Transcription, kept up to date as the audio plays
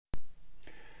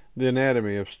The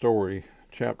Anatomy of Story,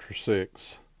 Chapter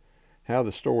 6, How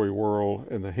the Story World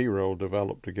and the Hero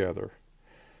Develop Together.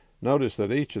 Notice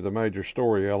that each of the major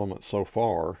story elements so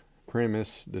far,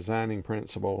 premise, designing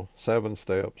principle, 7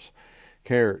 steps,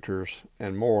 characters,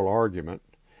 and moral argument,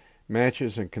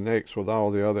 matches and connects with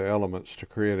all the other elements to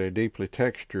create a deeply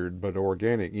textured but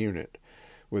organic unit,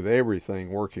 with everything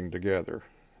working together.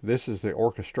 This is the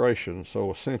orchestration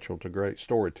so essential to great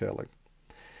storytelling.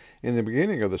 In the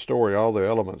beginning of the story, all the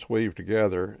elements weave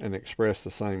together and express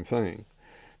the same thing.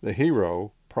 The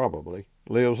hero, probably,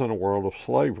 lives in a world of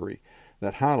slavery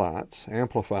that highlights,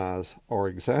 amplifies,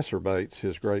 or exacerbates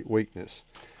his great weakness.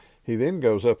 He then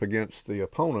goes up against the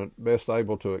opponent best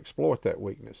able to exploit that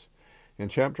weakness. In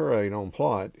Chapter 8 on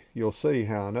plot, you'll see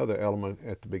how another element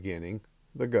at the beginning,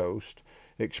 the ghost,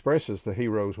 expresses the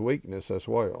hero's weakness as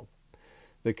well.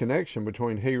 The connection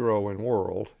between hero and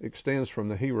world extends from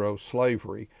the hero's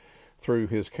slavery through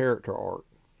his character arc.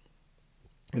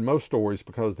 In most stories,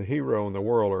 because the hero and the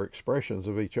world are expressions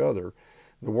of each other,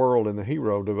 the world and the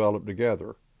hero develop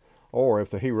together. Or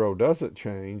if the hero doesn't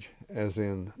change, as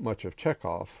in much of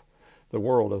Chekhov, the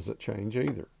world doesn't change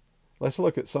either. Let's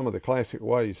look at some of the classic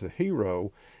ways the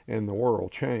hero and the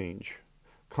world change,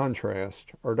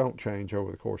 contrast, or don't change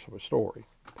over the course of a story.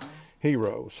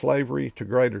 Hero, slavery to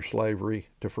greater slavery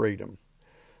to freedom.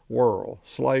 World,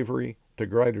 slavery to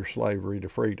greater slavery to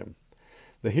freedom.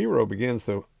 The hero begins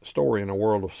the story in a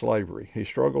world of slavery. He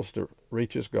struggles to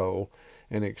reach his goal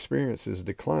and experiences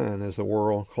decline as the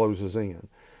world closes in.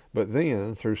 But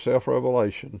then, through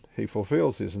self-revelation, he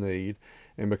fulfills his need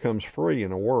and becomes free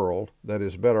in a world that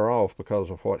is better off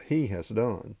because of what he has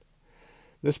done.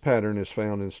 This pattern is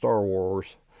found in Star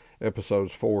Wars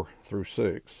episodes 4 through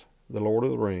 6, The Lord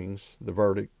of the Rings, The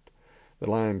Verdict,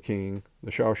 The Lion King, The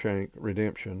Shawshank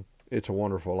Redemption, It's a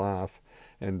Wonderful Life,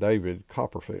 and David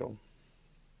Copperfield.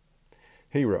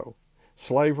 Hero,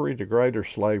 slavery to greater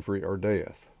slavery or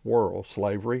death. World,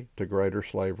 slavery to greater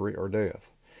slavery or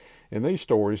death. In these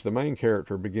stories, the main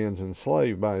character begins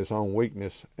enslaved by his own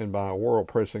weakness and by a world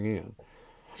pressing in.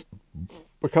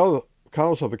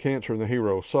 Because of the cancer in the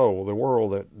hero's soul, the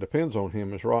world that depends on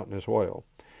him is rotten as well.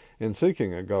 In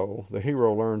seeking a goal, the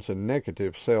hero learns a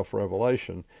negative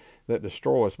self-revelation that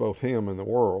destroys both him and the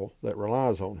world that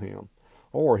relies on him,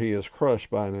 or he is crushed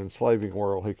by an enslaving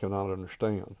world he cannot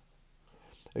understand.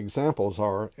 Examples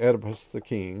are Oedipus the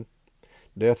King,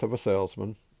 Death of a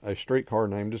Salesman, A Streetcar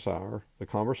Named Desire, The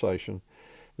Conversation,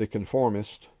 The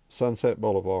Conformist, Sunset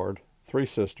Boulevard, Three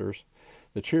Sisters,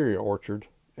 The Cherry Orchard,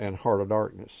 and Heart of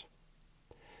Darkness.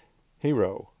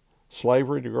 Hero,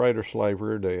 slavery to greater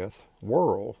slavery or death.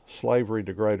 World, slavery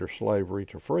to greater slavery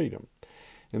to freedom.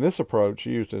 In this approach,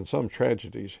 used in some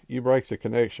tragedies, you break the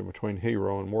connection between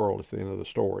hero and world at the end of the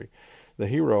story. The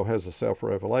hero has a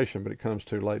self-revelation, but it comes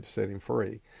too late to set him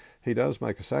free. He does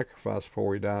make a sacrifice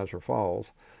before he dies or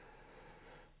falls,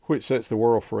 which sets the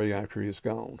world free after he is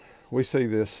gone. We see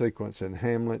this sequence in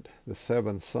Hamlet, The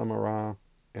Seven Samurai,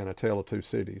 and A Tale of Two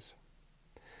Cities.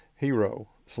 Hero,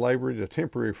 slavery to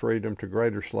temporary freedom to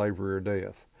greater slavery or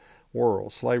death.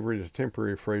 World, slavery to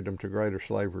temporary freedom to greater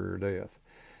slavery or death.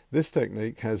 This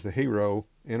technique has the hero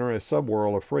enter a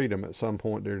subworld of freedom at some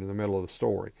point during the middle of the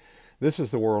story. This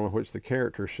is the world in which the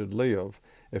character should live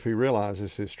if he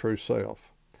realizes his true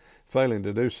self. Failing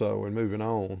to do so and moving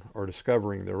on, or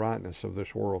discovering the rightness of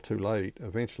this world too late,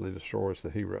 eventually destroys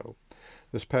the hero.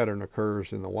 This pattern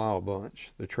occurs in The Wild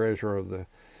Bunch, The Treasure of the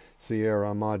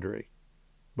Sierra Madre,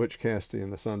 Butch Cassidy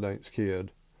and the Sundance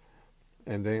Kid,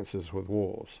 and Dances with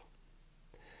Wolves.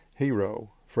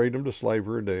 Hero, freedom to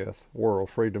slavery or death.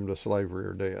 World, freedom to slavery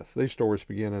or death. These stories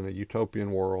begin in a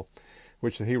utopian world,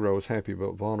 which the hero is happy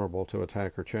but vulnerable to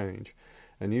attack or change.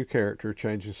 A new character,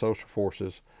 changing social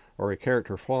forces, or a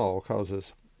character flaw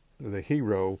causes the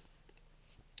hero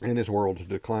and his world to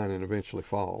decline and eventually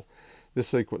fall. This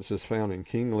sequence is found in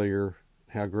King Lear,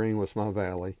 How Green Was My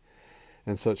Valley,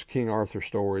 and such King Arthur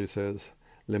stories as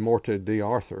Le Morte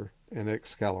d'Arthur and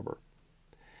Excalibur.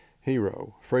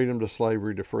 Hero, freedom to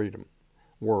slavery to freedom.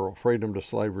 World, freedom to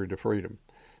slavery to freedom.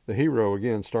 The hero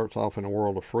again starts off in a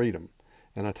world of freedom.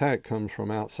 An attack comes from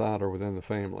outside or within the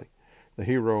family. The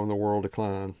hero and the world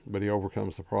decline, but he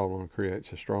overcomes the problem and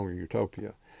creates a stronger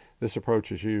utopia. This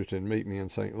approach is used in Meet Me in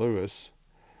St. Louis,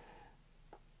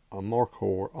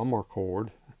 Amarcord,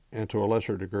 and to a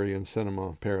lesser degree in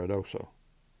Cinema Paradiso.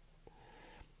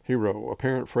 Hero,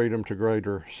 apparent freedom to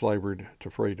greater slavery to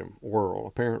freedom. World,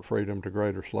 apparent freedom to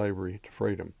greater slavery to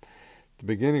freedom. At the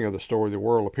beginning of the story, the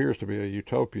world appears to be a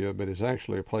utopia, but is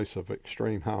actually a place of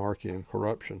extreme hierarchy and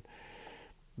corruption.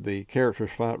 The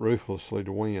characters fight ruthlessly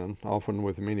to win, often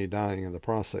with many dying in the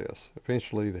process.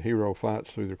 Eventually, the hero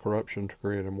fights through the corruption to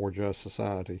create a more just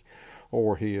society,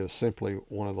 or he is simply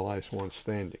one of the last ones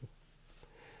standing.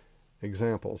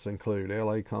 Examples include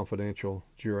L.A. Confidential,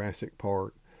 Jurassic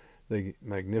Park, The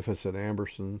Magnificent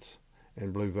Ambersons,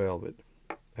 and Blue Velvet.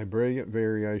 A brilliant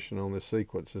variation on this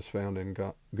sequence is found in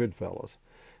Goodfellas,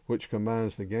 which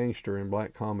combines the gangster and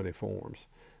black comedy forms.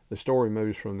 The story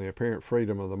moves from the apparent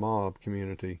freedom of the mob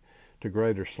community to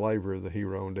greater slavery of the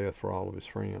hero and death for all of his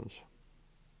friends.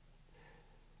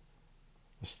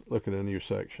 Let's look at a new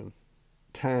section.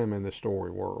 Time in the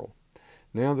story world.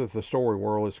 Now that the story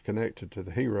world is connected to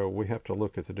the hero, we have to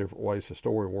look at the different ways the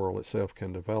story world itself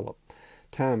can develop.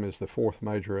 Time is the fourth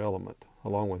major element,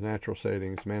 along with natural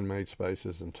settings, man-made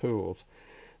spaces, and tools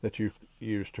that you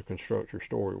use to construct your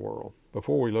story world.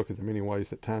 Before we look at the many ways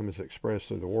that time is expressed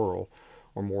through the world,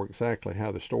 or more exactly how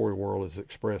the story world is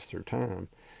expressed through time,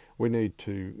 we need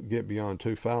to get beyond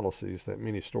two fallacies that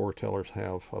many storytellers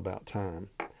have about time.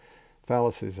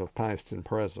 Fallacies of past and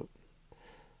present.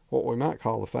 What we might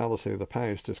call the fallacy of the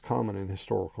past is common in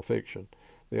historical fiction.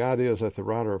 The idea is that the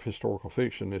writer of historical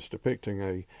fiction is depicting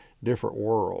a different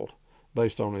world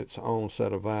based on its own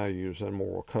set of values and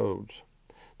moral codes.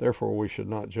 Therefore, we should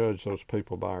not judge those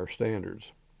people by our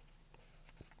standards.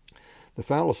 The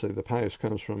fallacy of the past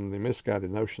comes from the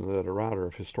misguided notion that a writer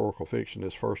of historical fiction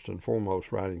is first and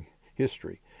foremost writing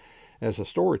history. As a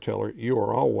storyteller, you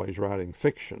are always writing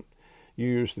fiction. You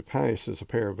use the past as a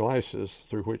pair of glasses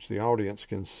through which the audience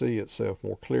can see itself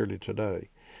more clearly today.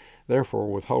 Therefore,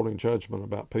 withholding judgment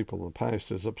about people in the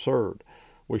past is absurd.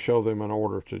 We show them in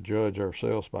order to judge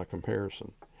ourselves by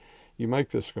comparison. You make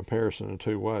this comparison in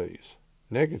two ways.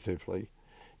 Negatively,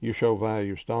 you show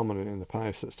values dominant in the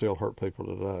past that still hurt people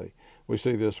today. We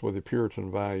see this with the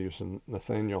Puritan values in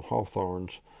Nathaniel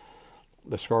Hawthorne's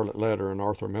The Scarlet Letter and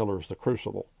Arthur Miller's The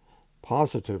Crucible.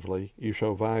 Positively, you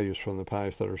show values from the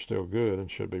past that are still good and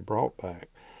should be brought back.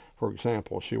 For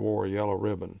example, She Wore a Yellow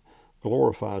Ribbon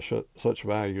glorifies such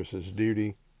values as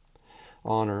duty,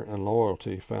 honor, and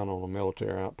loyalty found on a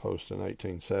military outpost in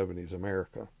 1870s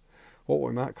America. What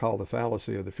we might call the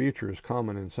fallacy of the future is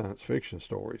common in science fiction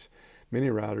stories. Many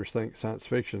writers think science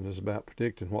fiction is about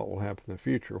predicting what will happen in the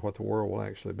future, what the world will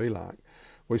actually be like.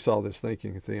 We saw this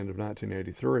thinking at the end of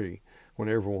 1983, when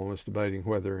everyone was debating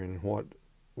whether and in what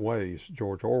ways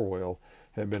George Orwell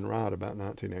had been right about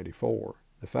 1984.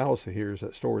 The fallacy here is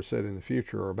that stories set in the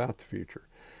future are about the future.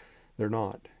 They're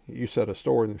not. You set a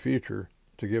story in the future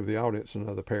to give the audience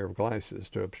another pair of glasses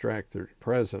to abstract the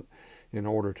present in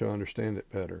order to understand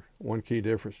it better. One key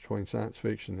difference between science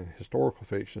fiction and historical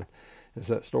fiction is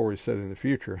that stories set in the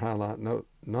future highlight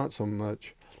not so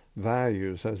much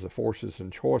values as the forces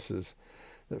and choices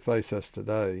that face us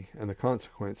today and the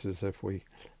consequences if we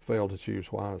fail to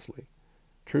choose wisely.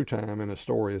 True time in a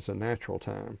story is natural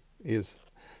time.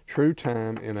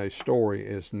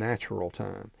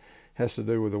 Has to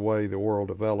do with the way the world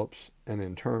develops and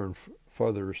in turn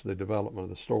furthers the development of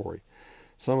the story.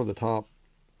 Some of the top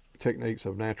techniques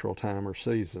of natural time are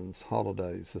seasons,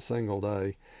 holidays, the single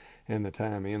day, and the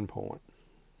time endpoint.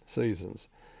 Seasons.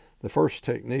 The first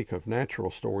technique of natural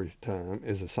story time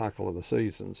is the cycle of the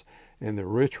seasons and the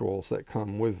rituals that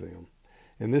come with them.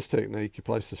 In this technique, you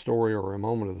place the story or a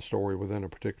moment of the story within a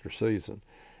particular season.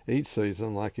 Each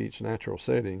season, like each natural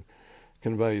setting,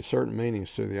 conveys certain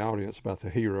meanings to the audience about the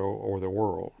hero or the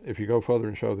world. If you go further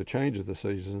and show the change of the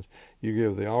seasons, you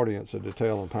give the audience a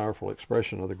detailed and powerful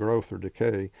expression of the growth or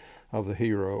decay of the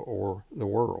hero or the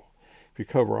world. If you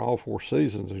cover all four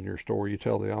seasons in your story, you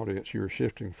tell the audience you are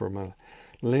shifting from a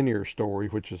linear story,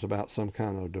 which is about some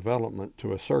kind of development,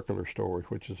 to a circular story,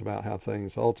 which is about how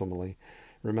things ultimately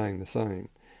remain the same.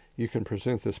 You can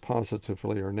present this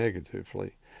positively or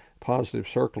negatively. Positive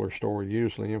circular story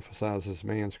usually emphasizes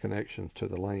man's connection to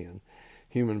the land.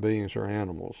 Human beings are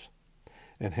animals,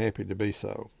 and happy to be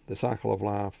so. The cycle of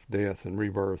life, death, and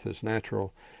rebirth is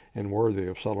natural and worthy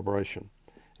of celebration,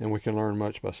 and we can learn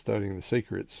much by studying the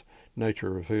secrets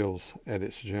nature reveals at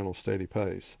its gentle, steady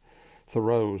pace.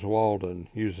 Thoreau's Walden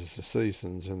uses the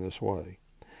seasons in this way.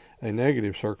 A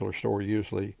negative circular story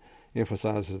usually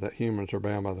emphasizes that humans are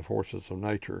bound by the forces of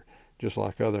nature, just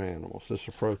like other animals. This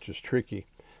approach is tricky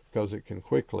because it can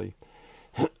quickly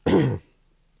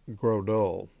grow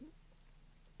dull.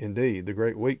 Indeed, the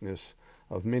great weakness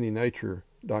of many nature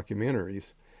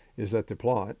documentaries is that the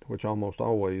plot, which almost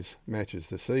always matches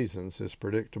the seasons, is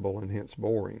predictable and hence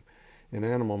boring. An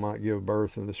animal might give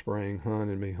birth in the spring, hunt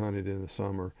and be hunted in the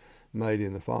summer, mate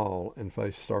in the fall, and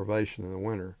face starvation in the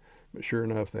winter. But sure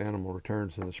enough, the animal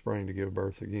returns in the spring to give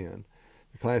birth again.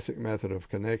 The classic method of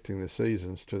connecting the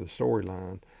seasons to the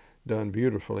storyline done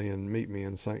beautifully in Meet Me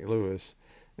in St. Louis,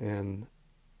 and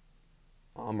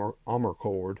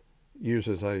Amarcord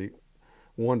uses a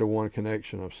one-to-one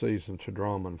connection of season to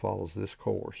drama and follows this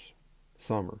course.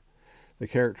 Summer. The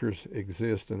characters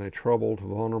exist in a troubled,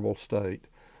 vulnerable state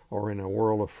or in a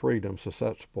world of freedom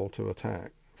susceptible to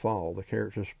attack. Fall. The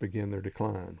characters begin their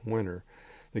decline. Winter.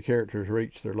 The characters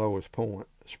reach their lowest point.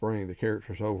 Spring. The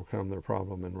characters overcome their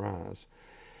problem and rise.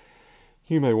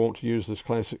 You may want to use this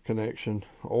classic connection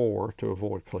or, to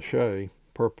avoid cliché,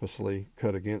 purposely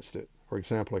cut against it. For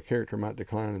example, a character might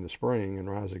decline in the spring and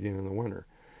rise again in the winter.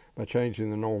 By changing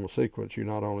the normal sequence, you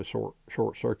not only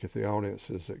short-circuit the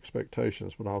audience's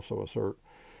expectations, but also assert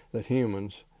that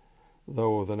humans,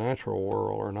 though of the natural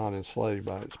world, are not enslaved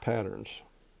by its patterns.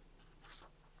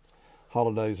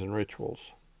 Holidays and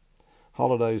rituals.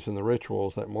 Holidays and the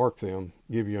rituals that mark them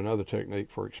give you another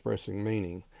technique for expressing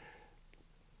meaning,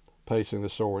 pacing the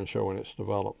story and showing its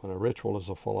development. A ritual is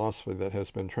a philosophy that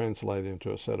has been translated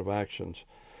into a set of actions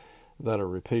that are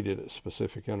repeated at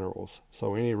specific intervals.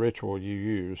 So any ritual you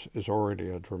use is already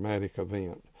a dramatic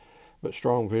event, but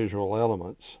strong visual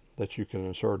elements that you can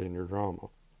insert in your drama.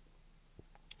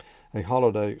 A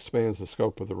holiday expands the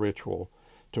scope of the ritual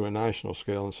to a national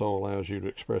scale and so allows you to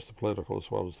express the political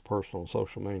as well as the personal and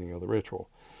social meaning of the ritual.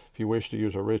 If you wish to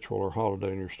use a ritual or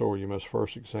holiday in your story, you must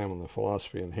first examine the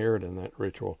philosophy inherent in that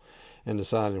ritual and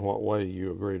decide in what way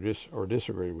you agree or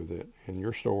disagree with it. In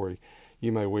your story,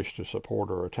 you may wish to support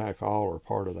or attack all or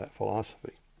part of that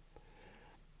philosophy.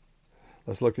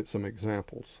 Let's look at some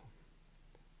examples.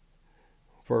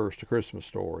 First, A Christmas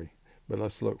Story, but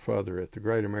let's look further at the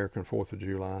Great American 4th of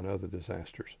July and other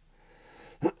disasters.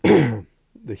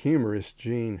 The humorist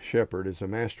Gene Shepard is a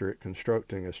master at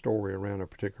constructing a story around a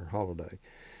particular holiday.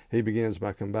 He begins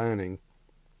by combining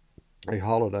a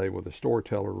holiday with a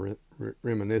storyteller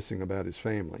reminiscing about his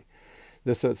family.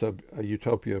 This sets up a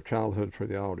utopia of childhood for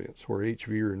the audience, where each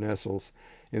viewer nestles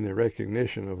in the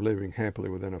recognition of living happily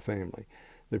within a family.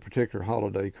 The particular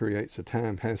holiday creates a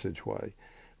time passageway,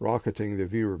 rocketing the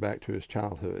viewer back to his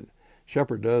childhood.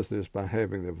 Shepard does this by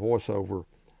having the voiceover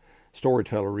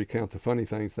storyteller recount the funny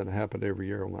things that happened every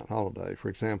year on that holiday. For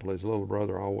example, his little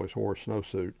brother always wore a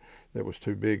snowsuit that was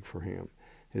too big for him.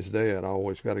 His dad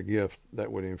always got a gift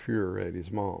that would infuriate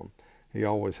his mom. He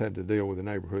always had to deal with the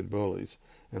neighborhood bullies.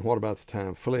 And what about the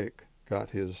time Flick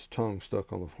got his tongue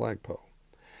stuck on the flagpole?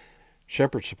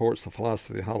 Shepard supports the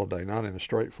philosophy of the holiday not in a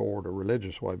straightforward or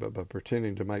religious way, but by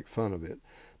pretending to make fun of it,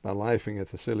 by laughing at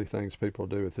the silly things people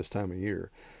do at this time of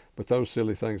year. But those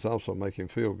silly things also make him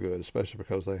feel good, especially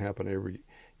because they happen every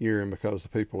year and because the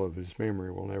people of his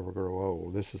memory will never grow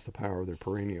old. This is the power of the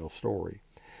perennial story.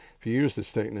 If you use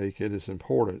this technique, it is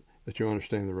important that you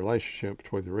understand the relationship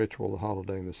between the ritual, the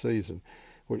holiday, and the season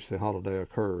which the holiday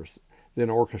occurs. Then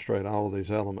orchestrate all of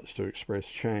these elements to express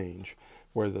change,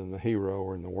 whether in the hero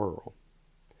or in the world.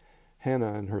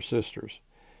 Hannah and her sisters.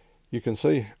 You can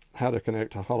see how to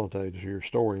connect a holiday to your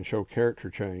story and show character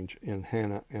change in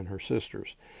Hannah and her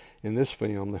sisters. In this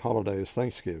film, the holiday is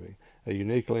Thanksgiving, a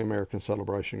uniquely American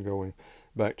celebration going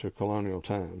back to colonial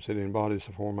times. It embodies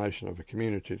the formation of a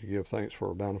community to give thanks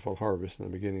for a bountiful harvest and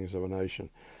the beginnings of a nation.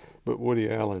 But Woody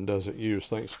Allen doesn't use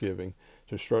Thanksgiving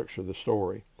to structure the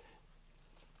story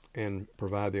and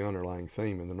provide the underlying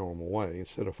theme in the normal way.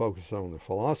 Instead of focusing on the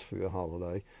philosophy of the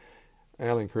holiday,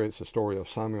 Allen creates a story of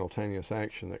simultaneous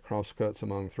action that cross-cuts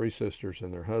among three sisters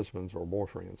and their husbands or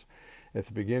boyfriends. At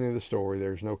the beginning of the story,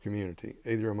 there is no community,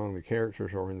 either among the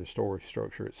characters or in the story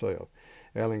structure itself.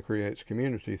 Allen creates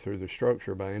community through the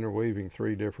structure by interweaving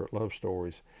three different love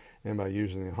stories and by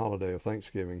using the holiday of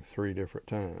Thanksgiving three different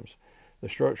times. The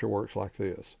structure works like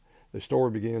this. The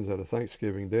story begins at a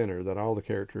Thanksgiving dinner that all the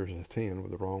characters attend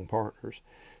with the wrong partners.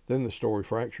 Then the story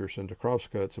fractures into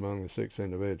crosscuts among the six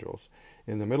individuals.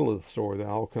 In the middle of the story, they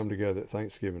all come together at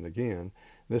Thanksgiving again.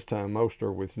 This time, most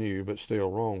are with new but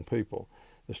still wrong people.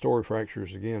 The story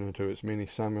fractures again into its many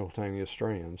simultaneous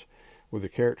strands, with the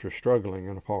characters struggling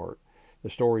and apart. The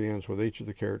story ends with each of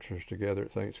the characters together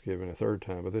at Thanksgiving a third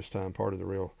time, but this time part of a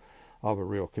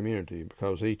real community,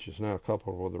 because each is now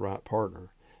coupled with the right partner.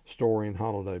 Story and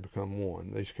holiday become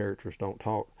one. These characters don't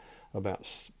talk about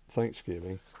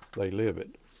Thanksgiving, they live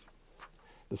it.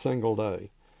 The single day.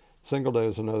 Single day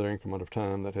is another increment of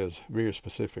time that has very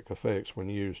specific effects when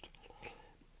used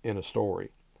in a story.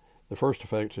 The first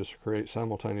effect is to create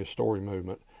simultaneous story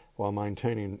movement while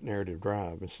maintaining narrative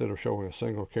drive. Instead of showing a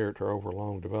single character over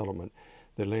long development,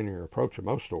 the linear approach of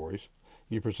most stories,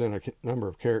 you present a number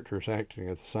of characters acting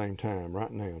at the same time,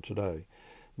 right now, today.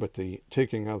 But the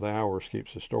ticking of the hours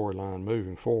keeps the storyline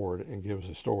moving forward and gives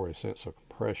the story a sense of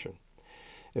compression.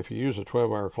 If you use a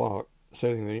 12-hour clock,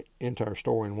 setting the entire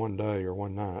story in one day or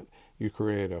one night, you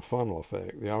create a funnel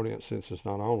effect. The audience senses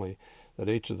not only that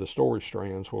each of the story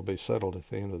strands will be settled at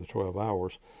the end of the 12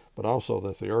 hours, but also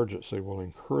that the urgency will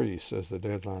increase as the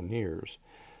deadline nears.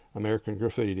 American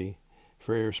Graffiti,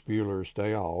 Ferris Bueller's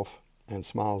Day Off, and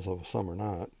Smiles of a Summer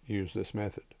Night use this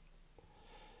method.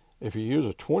 If you use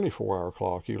a 24-hour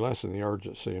clock, you lessen the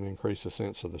urgency and increase the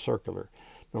sense of the circular.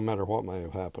 No matter what may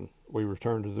have happened, we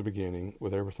return to the beginning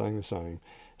with everything the same,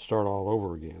 start all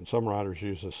over again. Some writers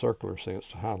use the circular sense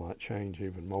to highlight change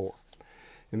even more.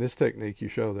 In this technique, you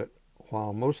show that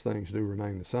while most things do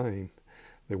remain the same,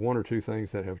 the one or two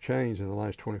things that have changed in the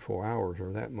last 24 hours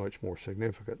are that much more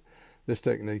significant. This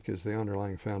technique is the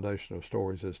underlying foundation of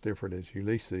stories as different as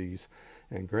Ulysses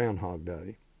and Groundhog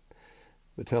Day.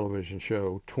 The television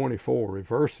show 24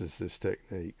 reverses this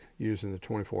technique, using the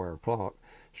 24-hour clock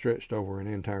stretched over an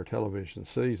entire television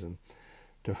season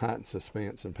to heighten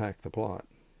suspense and pack the plot.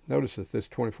 Notice that this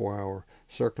 24-hour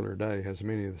circular day has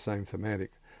many of the same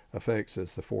thematic effects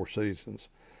as the four seasons.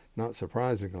 Not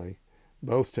surprisingly,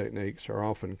 both techniques are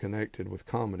often connected with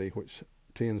comedy, which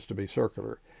tends to be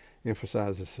circular,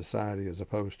 emphasizes society as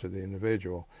opposed to the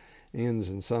individual, ends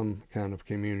in some kind of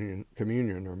communion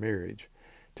or marriage.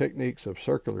 Techniques of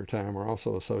circular time are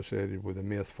also associated with the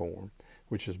myth form,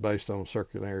 which is based on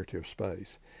circularity of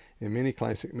space. In many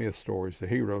classic myth stories, the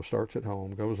hero starts at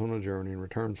home, goes on a journey, and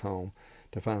returns home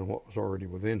to find what was already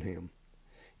within him.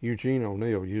 Eugene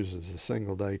O'Neill uses the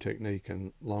single-day technique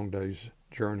in Long Day's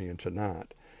Journey into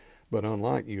Night, but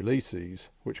unlike Ulysses,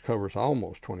 which covers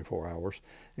almost 24 hours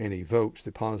and evokes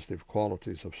the positive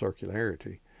qualities of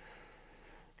circularity,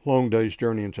 Long Day's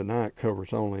Journey into Night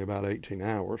covers only about 18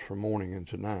 hours from morning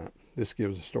into night. This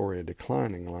gives the story a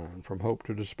declining line from hope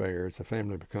to despair as the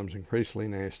family becomes increasingly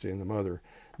nasty and the mother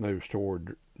moves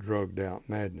toward drugged-out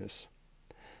madness.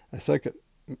 A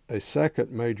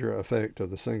second major effect of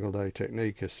the single-day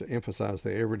technique is to emphasize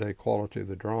the everyday quality of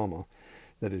the drama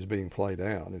that is being played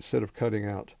out. Instead of cutting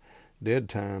out dead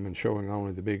time and showing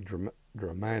only the big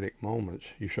dramatic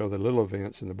moments, you show the little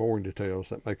events and the boring details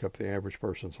that make up the average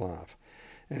person's life,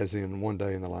 as in One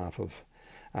Day in the Life of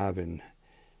Ivan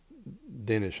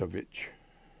Denisovich.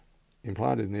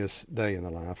 Implied in this day in the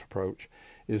life approach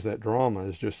is that drama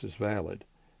is just as valid,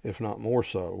 if not more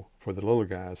so, for the little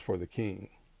guy as for the king.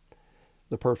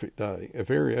 The perfect day. A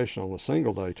variation on the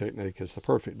single day technique is the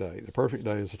perfect day. The perfect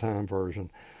day is a time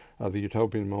version of the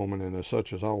utopian moment and as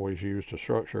such is always used to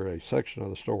structure a section of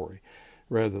the story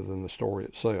rather than the story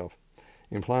itself.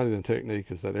 Implied in the technique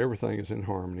is that everything is in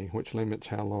harmony, which limits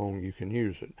how long you can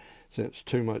use it, since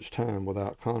too much time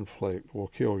without conflict will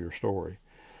kill your story.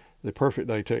 The perfect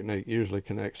day technique usually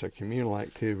connects a communal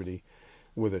activity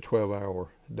with a 12-hour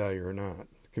day or night.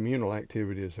 Communal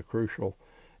activity is a crucial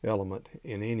element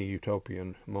in any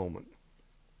utopian moment.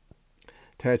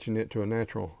 Attaching it to a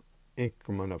natural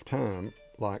increment of time,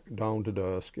 like dawn to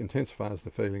dusk, intensifies the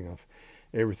feeling of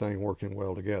everything working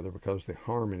well together because the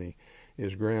harmony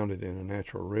is grounded in a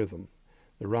natural rhythm.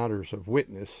 The writers of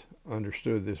Witness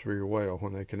understood this very well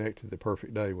when they connected the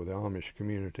perfect day with the Amish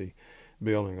community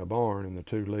building a barn and the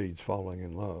two leads falling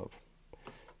in love.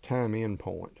 Time end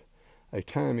point. A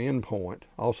time end point,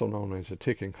 also known as a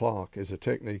ticking clock, is a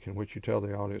technique in which you tell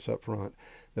the audience up front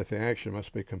that the action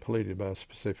must be completed by a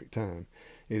specific time.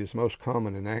 It is most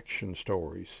common in action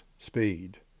stories,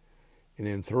 Speed, and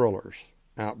in thrillers,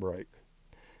 Outbreak.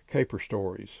 Caper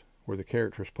stories, where the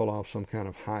characters pull off some kind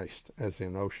of heist, as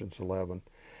in Ocean's 11,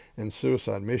 and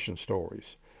suicide mission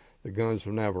stories, The Guns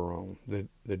of Navarone,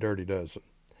 The Dirty Dozen.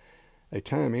 A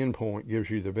time endpoint gives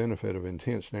you the benefit of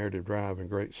intense narrative drive and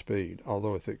great speed,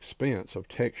 although at the expense of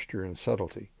texture and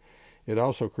subtlety. It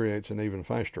also creates an even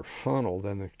faster funnel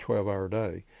than the 12-hour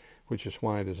day, which is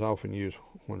why it is often used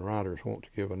when writers want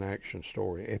to give an action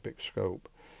story epic scope.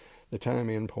 The time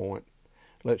endpoint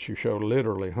lets you show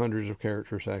literally hundreds of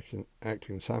characters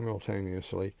acting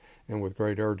simultaneously and with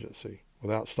great urgency,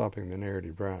 without stopping the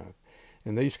narrative drive.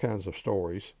 In these kinds of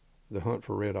stories, The Hunt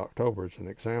for Red October is an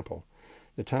example,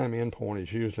 the time endpoint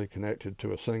is usually connected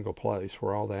to a single place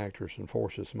where all the actors and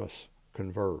forces must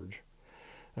converge.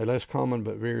 A less common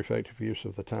but very effective use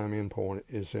of the time endpoint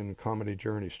is in comedy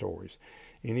journey stories.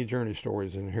 Any journey story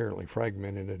is inherently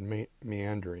fragmented and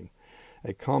meandering.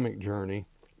 A comic journey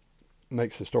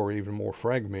makes the story even more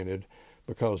fragmented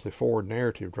because the forward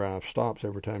narrative drive stops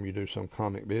every time you do some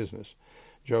comic business.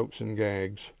 Jokes and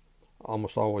gags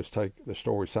almost always take the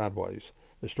story sideways.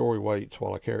 The story waits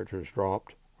while a character is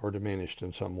dropped or diminished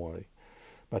in some way.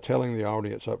 By telling the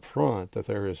audience up front that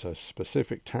there is a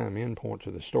specific time endpoint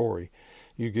to the story,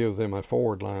 you give them a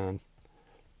forward line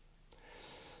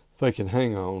they can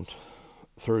hang on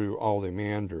through all the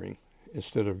meandering.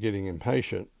 Instead of getting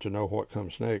impatient to know what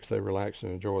comes next, they relax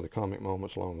and enjoy the comic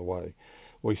moments along the way.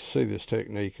 We see this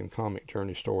technique in comic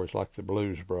journey stories like the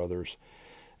Blues Brothers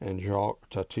and Jacques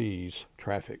Tati's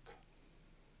Traffic.